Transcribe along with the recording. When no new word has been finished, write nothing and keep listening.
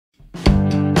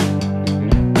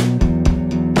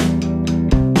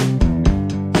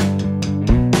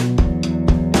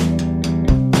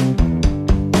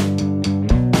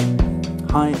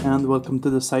and welcome to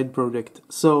the side project.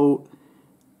 So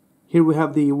here we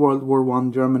have the World War I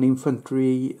German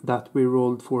infantry that we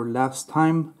rolled for last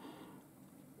time.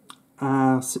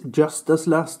 Just as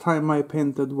last time I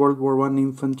painted World War I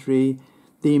infantry,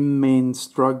 the main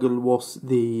struggle was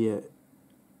the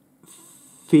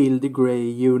field grey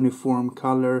uniform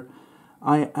color.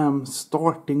 I am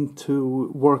starting to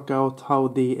work out how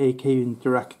the AK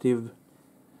Interactive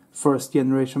first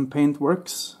generation paint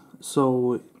works,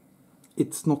 so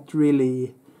it's not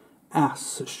really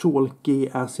as chalky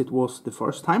as it was the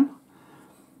first time,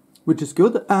 which is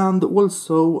good. And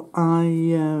also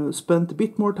I spent a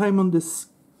bit more time on the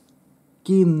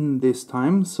skin this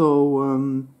time,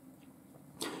 so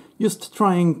just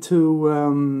trying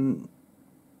to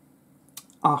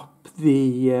up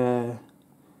the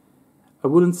I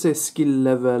wouldn't say skill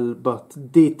level,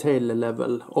 but detail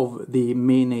level of the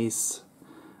minis,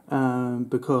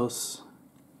 because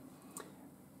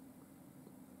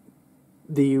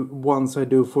the ones I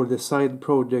do for the side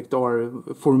project are,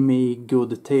 for me,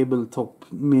 good tabletop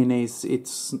minis.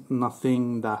 It's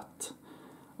nothing that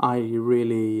I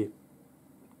really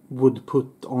would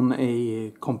put on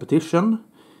a competition.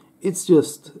 It's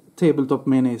just tabletop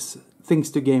minis,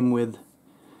 things to game with.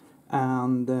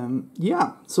 And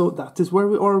yeah, so that is where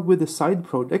we are with the side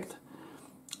project.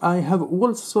 I have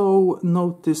also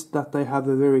noticed that I have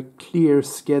a very clear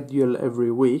schedule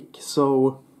every week.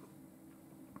 So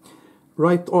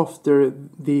right after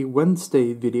the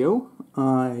Wednesday video,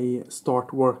 I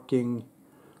start working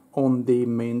on the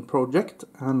main project,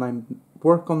 and I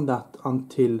work on that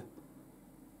until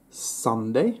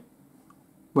Sunday,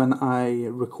 when I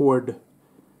record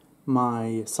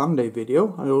my Sunday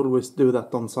video. I always do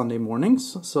that on Sunday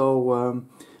mornings, so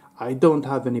I don't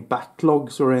have any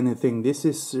backlogs or anything. This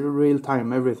is real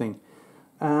time, everything.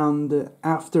 And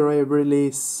after I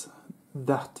release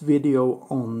that video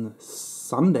on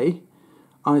Sunday,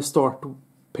 I start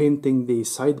painting the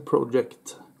side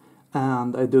project,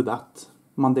 and I do that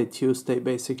Monday, Tuesday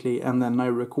basically, and then I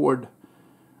record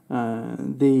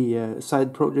the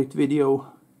side project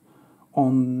video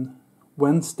on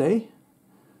Wednesday.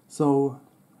 So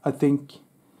I think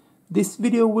this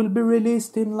video will be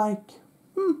released in like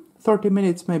 30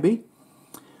 minutes maybe.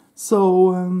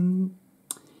 So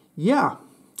yeah,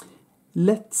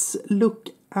 let's look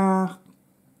at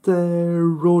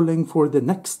rolling for the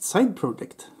next side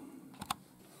project.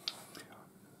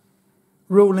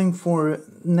 Rolling for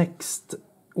next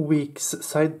week's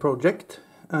side project,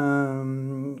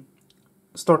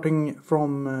 starting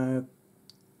from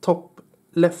top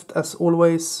left as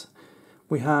always,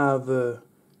 we have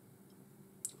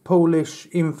Polish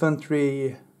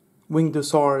infantry, winged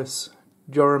hussars,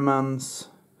 Germans,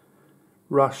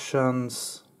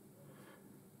 Russians,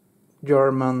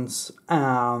 Germans,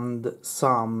 and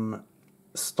some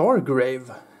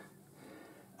Stargrave.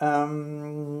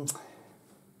 I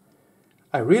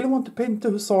really want to paint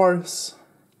the hussars,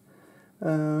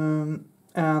 and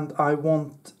I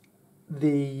want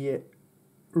the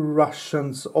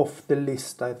Russians off the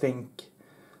list, I think.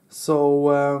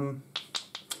 So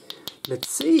let's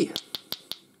see.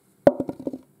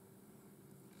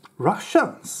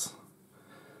 Russians.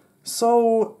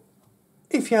 So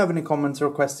if you have any comments or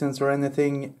questions or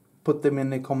anything, put them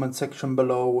in the comment section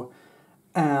below,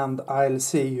 and I'll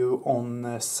see you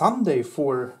on Sunday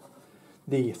for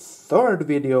the third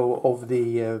video of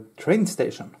the train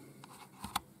station.